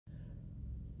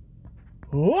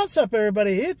What's up,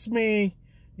 everybody? It's me,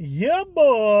 your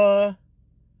boy,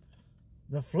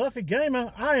 the Fluffy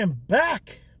Gamer. I am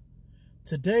back.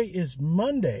 Today is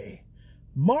Monday,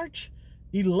 March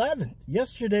 11th.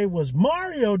 Yesterday was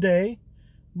Mario Day,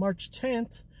 March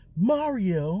 10th.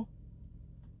 Mario.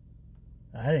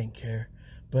 I didn't care.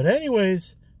 But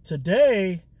anyways,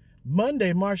 today,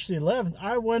 Monday, March the 11th,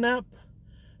 I went up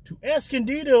to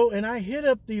Escondido and I hit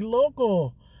up the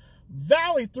local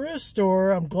Valley Thrift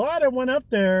store. I'm glad I went up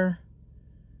there.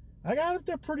 I got up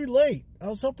there pretty late. I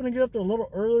was hoping to get up there a little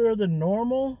earlier than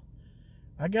normal.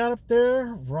 I got up there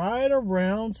right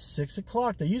around 6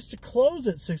 o'clock. They used to close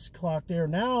at 6 o'clock. They are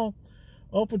now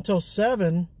open till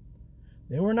 7.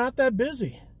 They were not that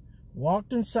busy.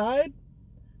 Walked inside,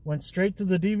 went straight to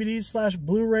the DVD /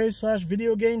 Blu-ray /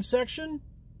 video game section.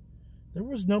 There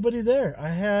was nobody there.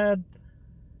 I had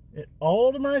it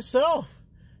all to myself.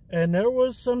 And there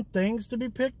was some things to be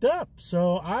picked up.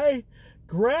 So I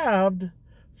grabbed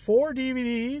 4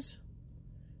 DVDs.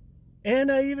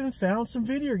 And I even found some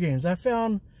video games. I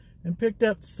found and picked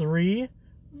up 3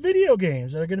 video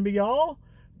games that are going to be all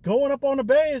going up on the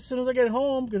bay as soon as I get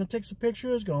home. Going to take some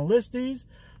pictures. Going to list these.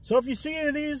 So if you see any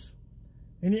of these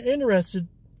and you're interested,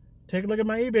 take a look at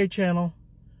my eBay channel.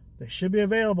 They should be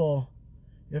available.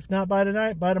 If not by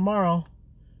tonight, by tomorrow.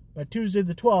 By Tuesday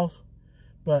the 12th.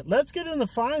 But let's get into the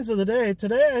finds of the day.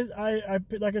 Today, I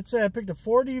like I said, I picked up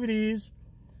 4 DVDs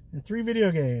and 3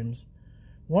 video games.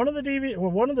 One of the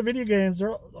video games,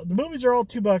 the movies are all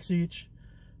 $2 each.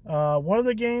 One of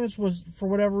the games was, for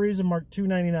whatever reason, marked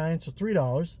 $2.99, so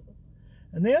 $3.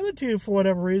 And the other 2, for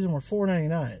whatever reason, were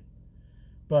 $4.99.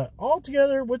 But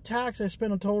altogether, with tax, I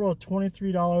spent a total of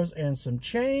 $23 and some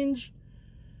change.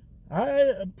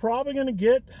 I'm probably going to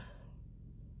get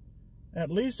at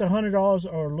least $100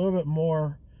 or a little bit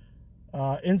more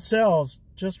in sales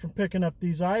just from picking up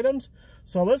these items.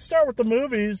 So let's start with the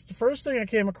movies. The first thing I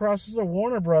came across is the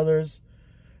Warner Brothers.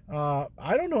 I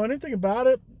don't know anything about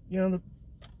it. You know,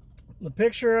 the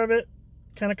picture of it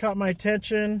kind of caught my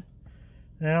attention.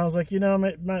 And I was like, you know,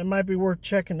 it might be worth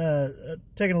checking,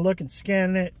 taking a look and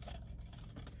scanning it.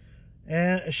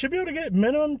 And it should be able to get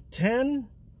minimum 10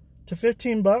 to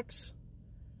 15 bucks.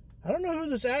 I don't know who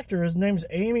this actor is. His name's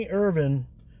Amy Irvin.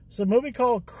 It's a movie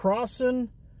called Crossin'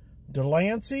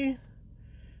 Delancey.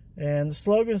 And the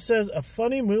slogan says, a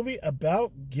funny movie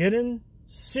about getting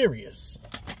serious.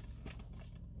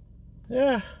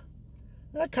 Yeah,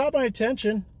 that caught my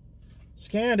attention.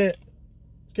 Scanned it.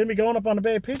 It's going to be going up on the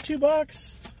bay. Paid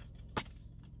 $2.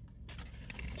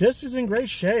 Disc is in great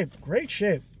shape. Great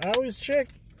shape. I always check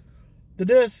the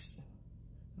discs.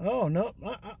 Oh, no.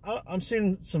 I'm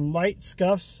seeing some light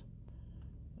scuffs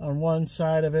on one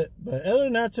side of it, but other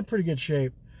than that, it's in pretty good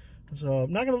shape. So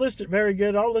I'm not going to list it very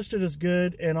good. I'll list it as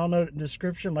good, and I'll note in the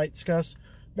description, light scuffs.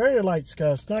 Very light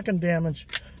scuffs. Not going to damage.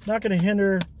 Not going to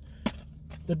hinder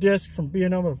the disc from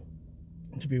being able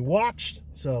to be watched.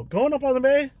 So going up on the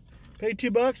bay, paid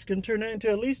 $2. Going to turn that into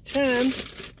at least 10.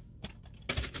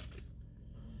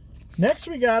 Next,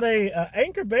 we got a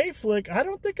Anchor Bay flick. I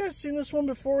don't think I've seen this one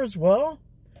before as well,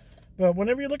 but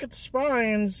whenever you look at the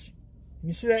spines,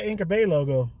 you see that Anchor Bay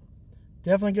logo.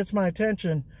 Definitely gets my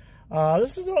attention.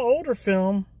 This is an older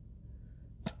film.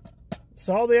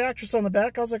 Saw the actress on the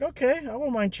back. I was like, okay, I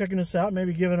wouldn't mind checking this out.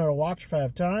 Maybe giving it a watch if I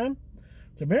have time.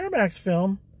 It's a Miramax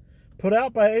film. Put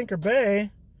out by Anchor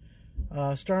Bay.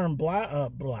 Starring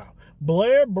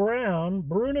Blair Brown,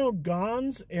 Bruno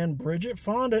Gans, and Bridget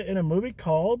Fonda in a movie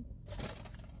called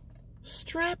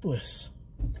Strapless.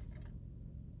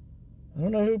 I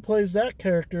don't know who plays that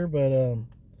character, but it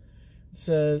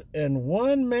says, and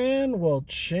one man will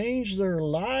change their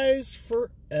lives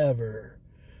forever.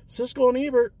 Siskel and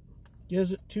Ebert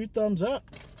gives it 2 thumbs up.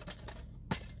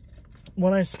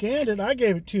 When I scanned it, I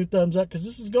gave it 2 thumbs up because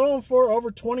this is going for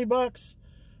over $20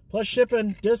 plus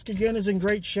shipping. Disc again is in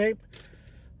great shape.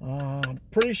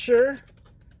 Pretty sure.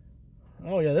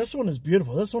 Oh yeah, this one is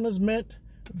beautiful. This one is mint.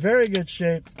 Very good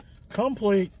shape.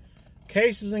 Complete.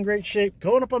 Case is in great shape.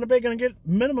 Going up on the bay, gonna get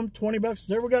minimum $20.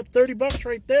 There we got $30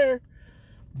 right there.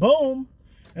 Boom.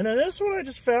 And then this one I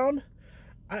just found.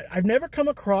 I've never come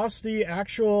across the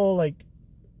actual like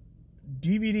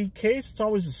DVD case. It's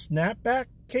always the snapback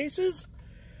cases.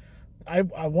 I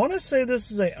want to say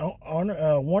this is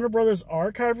a Warner Brothers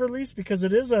archive release because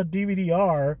it is a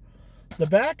DVD-R. The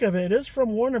back of it is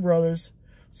from Warner Brothers,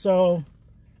 so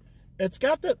it's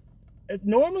got the.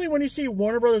 Normally, when you see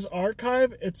Warner Brothers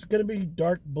archive, it's going to be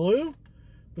dark blue,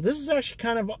 but this is actually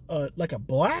kind of like a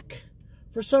black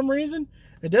for some reason.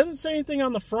 It doesn't say anything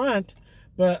on the front,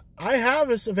 but I have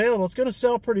this available. It's going to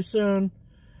sell pretty soon.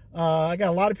 I got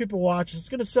a lot of people watching. It's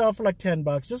going to sell for like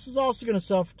 $10. This is also going to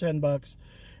sell for $10.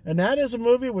 And that is a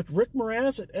movie with Rick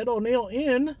Moranis and Ed O'Neill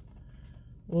in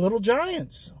Little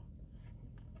Giants.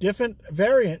 Different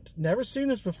variant. Never seen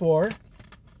this before.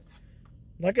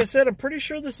 Like I said, I'm pretty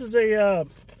sure this is a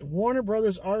Warner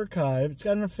Brothers archive. It's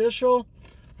got an official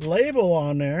label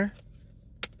on there.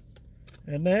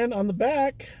 And then on the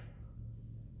back,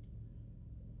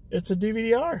 it's a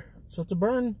DVD-R. So it's a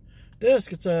burn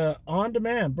disc. It's a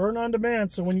on-demand, burn on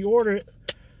demand. So when you order it,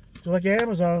 like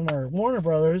Amazon or Warner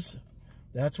Brothers,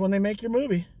 that's when they make your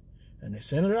movie and they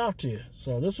send it off to you.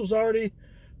 So this was already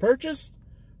purchased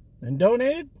and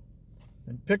donated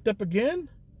and picked up again,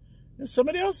 and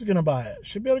somebody else is going to buy it.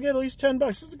 Should be able to get at least $10.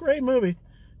 This is a great movie.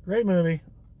 Great movie.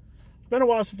 It's been a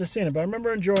while since I've seen it, but I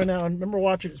remember enjoying that one. I remember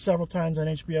watching it several times on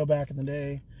HBO back in the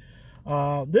day.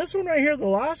 This one right here, the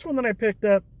last one that I picked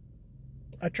up,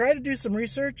 I tried to do some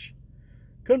research.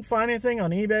 Couldn't find anything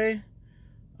on eBay.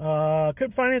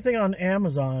 Couldn't find anything on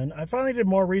Amazon. I finally did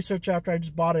more research after I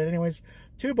just bought it anyways.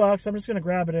 $2. I'm just going to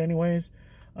grab it anyways.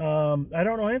 I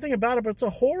don't know anything about it, but it's a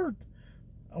horror.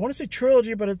 I want to say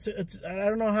trilogy, but it's I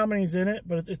don't know how many's in it,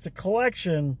 but it's a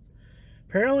collection.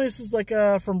 Apparently this is like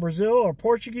from Brazil or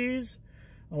Portuguese.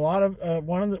 A lot of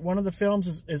one of the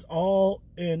films is all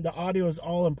in, the audio is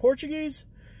all in Portuguese.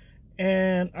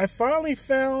 And I finally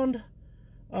found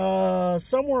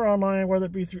somewhere online, whether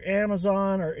it be through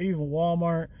Amazon or even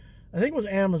Walmart, I think it was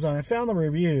Amazon, I found the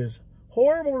reviews.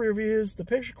 Horrible reviews. The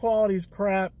picture quality is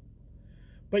crap,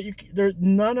 but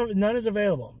none is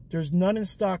available. There's none in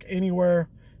stock anywhere.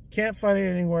 Can't find it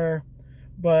anywhere.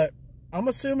 But I'm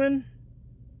assuming,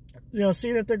 you know,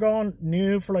 seeing that they're going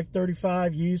new for like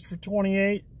 $35, used for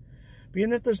 $28, being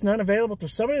that there's none available, if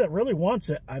there's somebody that really wants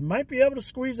it, I might be able to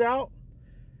squeeze out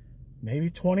maybe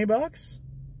 $20.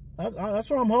 That's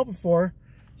what I'm hoping for.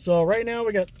 So right now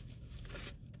we got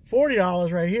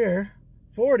 $40 right here,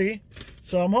 40.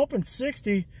 So I'm hoping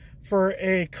 60 for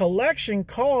a collection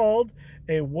called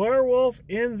A Werewolf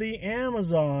in the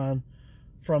Amazon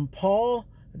from Paul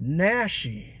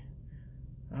Naschy.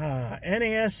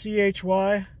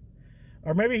 Naschy.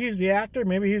 Or maybe he's the actor.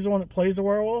 Maybe he's the one that plays the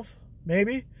werewolf.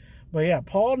 Maybe. But yeah,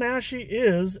 Paul Naschy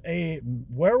is a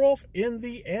werewolf in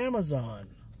the Amazon.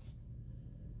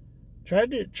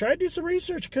 Tried to do some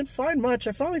research. Couldn't find much.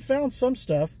 I finally found some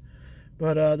stuff.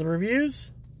 But the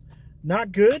reviews,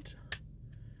 not good.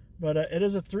 But it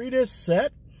is a 3-disc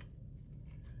set.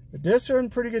 The discs are in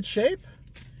pretty good shape.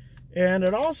 And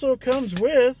it also comes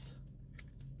with,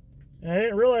 and I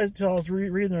didn't realize until I was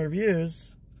reading the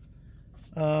reviews,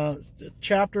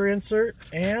 chapter insert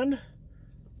and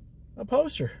a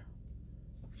poster.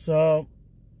 So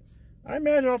I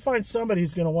imagine I'll find somebody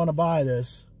who's going to want to buy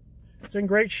this. It's in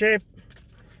great shape,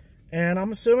 and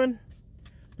I'm assuming,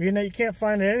 being that you can't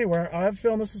find it anywhere, I have a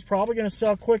feeling this is probably going to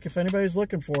sell quick if anybody's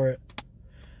looking for it.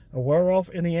 A Werewolf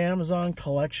in the Amazon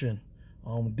collection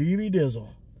on DVD-Dizzle,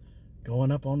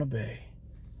 going up on the bay.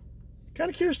 Kind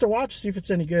of curious to watch, see if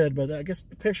it's any good, but I guess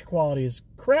the picture quality is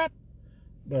crap.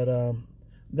 But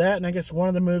that, and I guess one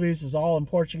of the movies is all in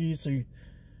Portuguese, so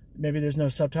maybe there's no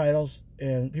subtitles,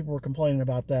 and people were complaining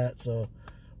about that. So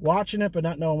watching it but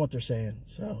not knowing what they're saying.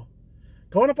 So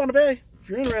going up on the bay if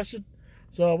you're interested.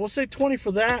 So we'll say 20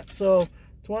 for that. So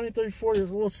 20, 30, 40,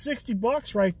 well,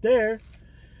 $60 right there.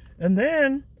 And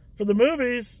then for the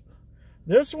movies,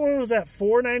 this one was at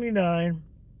 $4.99.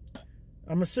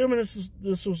 I'm assuming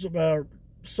this was about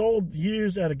sold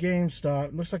used at a GameStop.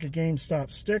 It looks like a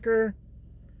GameStop sticker.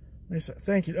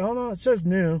 Thank you. Oh no, it says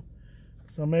new,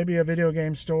 so maybe a video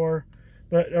game store.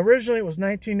 But originally it was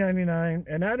 $19.99,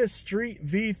 and that is Street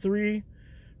V3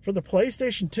 for the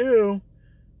PlayStation 2.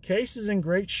 Case is in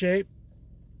great shape.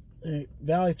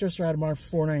 Valley Thrift had them on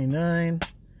for $4.99.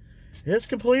 It is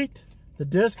complete. The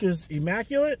disc is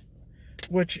immaculate,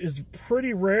 which is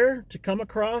pretty rare to come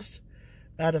across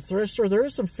at a thrift store. There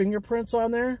is some fingerprints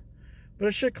on there, but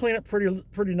it should clean up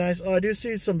pretty nice. Oh, I do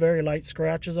see some very light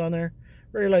scratches on there,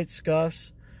 very light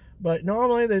scuffs. But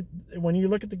normally, when you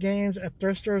look at the games at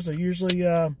thrift stores, they usually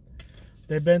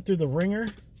they've been through the ringer.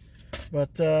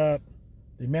 But the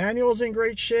manual's in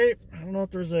great shape. I don't know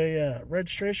if there's a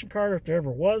registration card or if there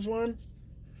ever was one.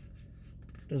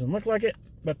 Doesn't look like it,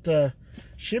 but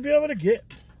should be able to get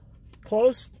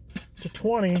close to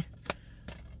 20.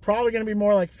 Probably going to be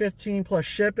more like 15 plus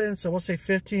shipping, so we'll say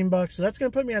 $15. So that's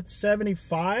going to put me at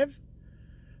 75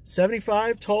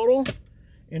 total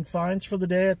in finds for the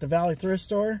day at the Valley Thrift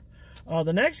Store.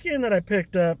 The next game that I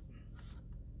picked up,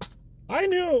 I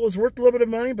knew it was worth a little bit of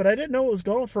money, but I didn't know it was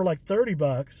going for like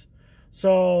 $30.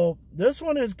 So this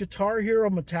one is Guitar Hero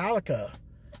Metallica.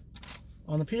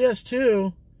 On the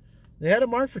PS2, They had it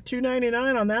marked for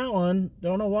 $2.99 on that one.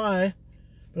 Don't know why.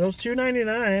 But it was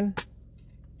 $2.99.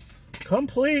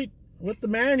 Complete with the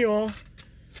manual.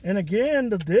 And again,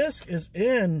 the disc is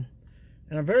in.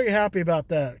 And I'm very happy about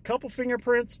that. A couple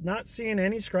fingerprints, not seeing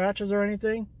any scratches or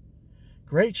anything.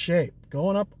 Great shape.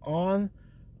 Going up on...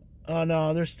 Oh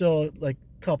no, there's still like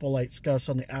a couple light scuffs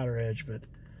on the outer edge. But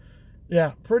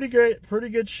yeah, pretty great. Pretty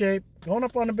good shape. Going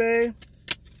up on the bay.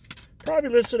 Probably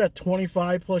listed at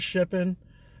 25 plus shipping.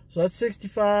 So that's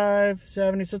 65,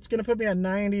 70. So it's going to put me at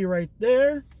 90 right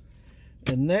there.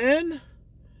 And then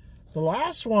the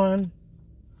last one,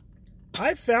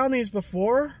 I found these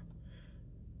before.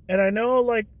 And I know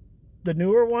like the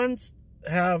newer ones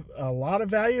have a lot of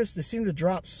values. They seem to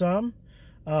drop some.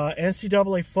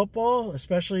 NCAA football,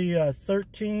 especially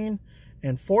 13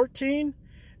 and 14.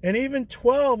 And even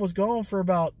 12 was going for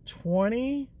about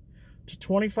 20 to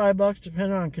 25 bucks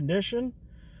depending on condition.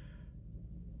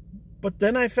 But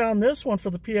then I found this one for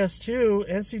the PS2,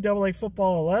 NCAA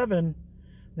Football 11.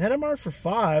 They had it marked for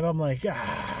 $5. I'm like,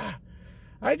 ah.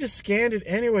 I just scanned it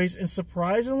anyways. And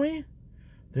surprisingly,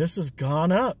 this has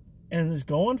gone up and is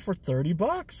going for 30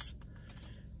 bucks.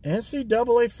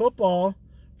 NCAA Football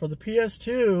for the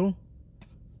PS2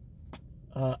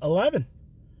 11.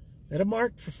 They had it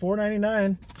marked for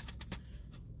 $4.99.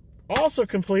 Also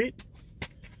complete.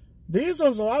 These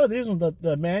ones, a lot of these ones,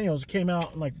 the manuals came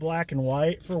out in like black and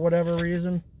white for whatever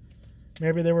reason.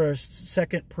 Maybe they were a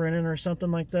second printing or something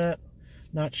like that.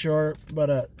 Not sure,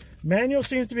 but manual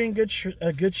seems to be in good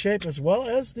shape as well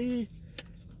as the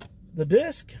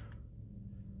disc.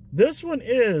 This one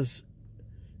is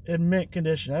in mint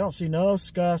condition. I don't see no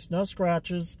scuffs, no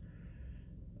scratches.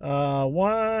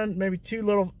 One, maybe two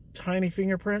little tiny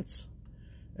fingerprints,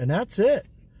 and that's it.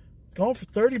 Going for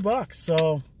 30 bucks.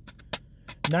 So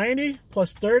 90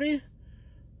 plus 30,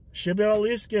 should be able to at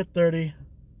least get 30.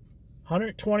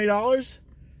 $120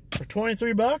 for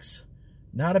 23 bucks.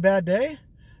 Not a bad day.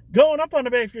 Going up on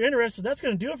the bay if you're interested. That's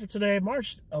going to do it for today,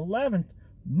 March 11th,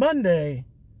 Monday.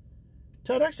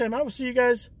 Till next time, I will see you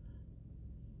guys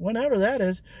whenever that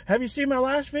is. Have you seen my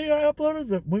last video I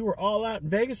uploaded? We were all out in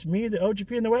Vegas, me, the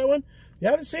OGP, and the wet one. If you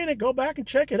haven't seen it, go back and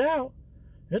check it out.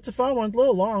 It's a fun one. It's a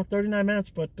little long, 39 minutes,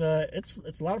 but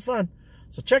it's a lot of fun.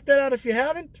 So check that out if you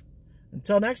haven't.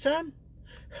 Until next time,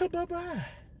 bye-bye.